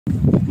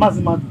Mazi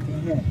Madu,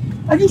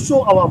 are you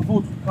sure our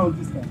vote will count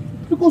this time?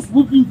 Because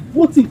we've been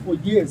voting for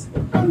years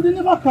and they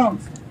never count.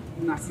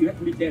 Now, see,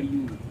 let me tell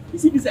you. You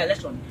see this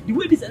election, the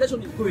way this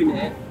election is going,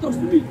 trust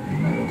me,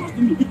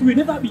 it will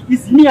never be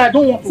easy. Me, I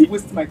don't want to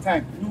waste my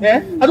time. I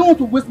don't want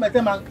to waste my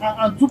time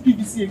and do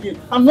PVC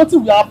again. And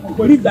nothing will happen. I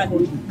believe that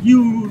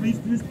you reach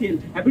this scale.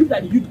 I believe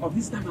that the youth of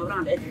this time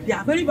around, they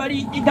are very,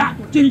 very eager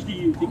to change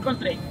the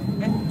country.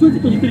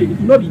 2023, it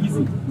will not be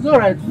easy. It's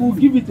alright, we'll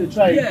give it a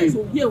try again.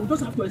 So we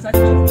just have to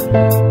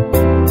exercise.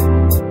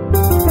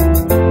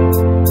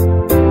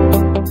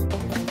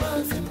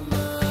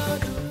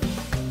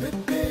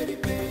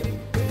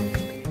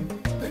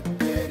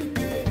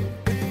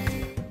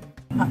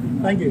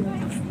 Thank you.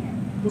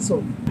 What's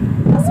up?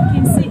 As you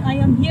can see, I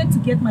am here to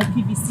get my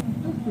PVC.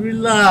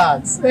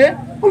 Relax.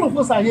 All of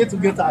us are here to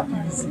get our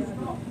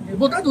PVC.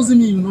 But that doesn't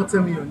mean you not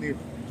tell me your name.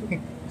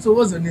 So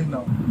what's your name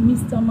now?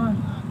 Mr. Man,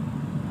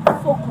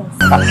 focus.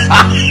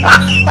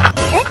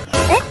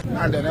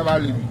 And they never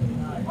leave you.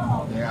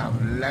 They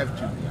have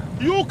left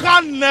you. You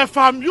can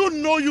never, you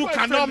know you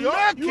cannot make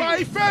it. You are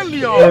a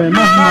failure. You can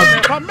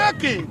never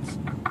make it.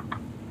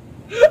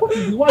 What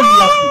is it? Why are you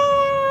laughing?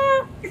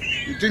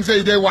 You think so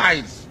you're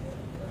wise?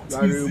 You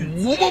are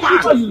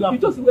a You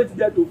just went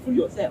there to fool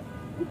yourself.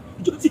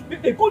 You just see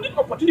a golden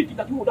opportunity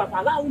that you would have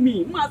allowed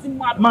me. Mazi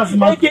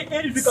Madu.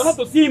 If you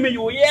cannot see me,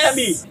 you will hear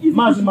me.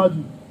 Mazi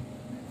Madu,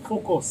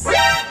 focus.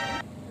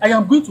 I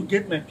am going to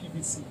get my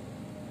PVC.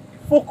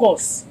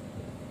 Focus.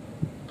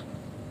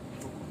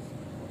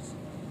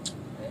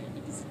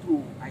 It is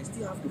true. I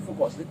still have to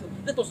focus.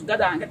 Let us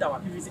gather and get our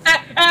PVC.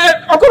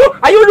 Okoro,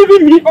 are you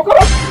leaving me? Okoro?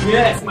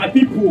 Yes, my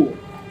people.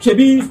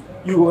 Shebi,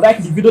 you will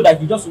like the video that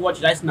you just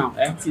watched right now.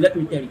 See, let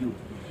me tell you.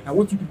 I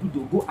want you people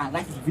to go and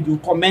like the video,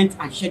 comment,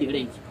 and share the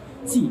link.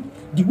 See,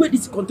 the way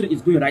this country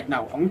is going right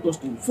now, I want us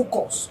to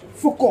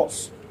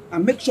focus,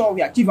 and make sure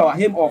we achieve our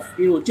aim of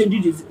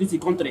changing this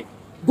country.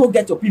 Go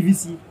get your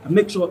PVC and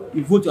make sure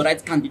you vote your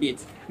right candidate.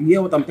 You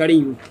hear what I'm telling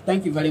you?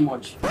 Thank you very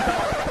much.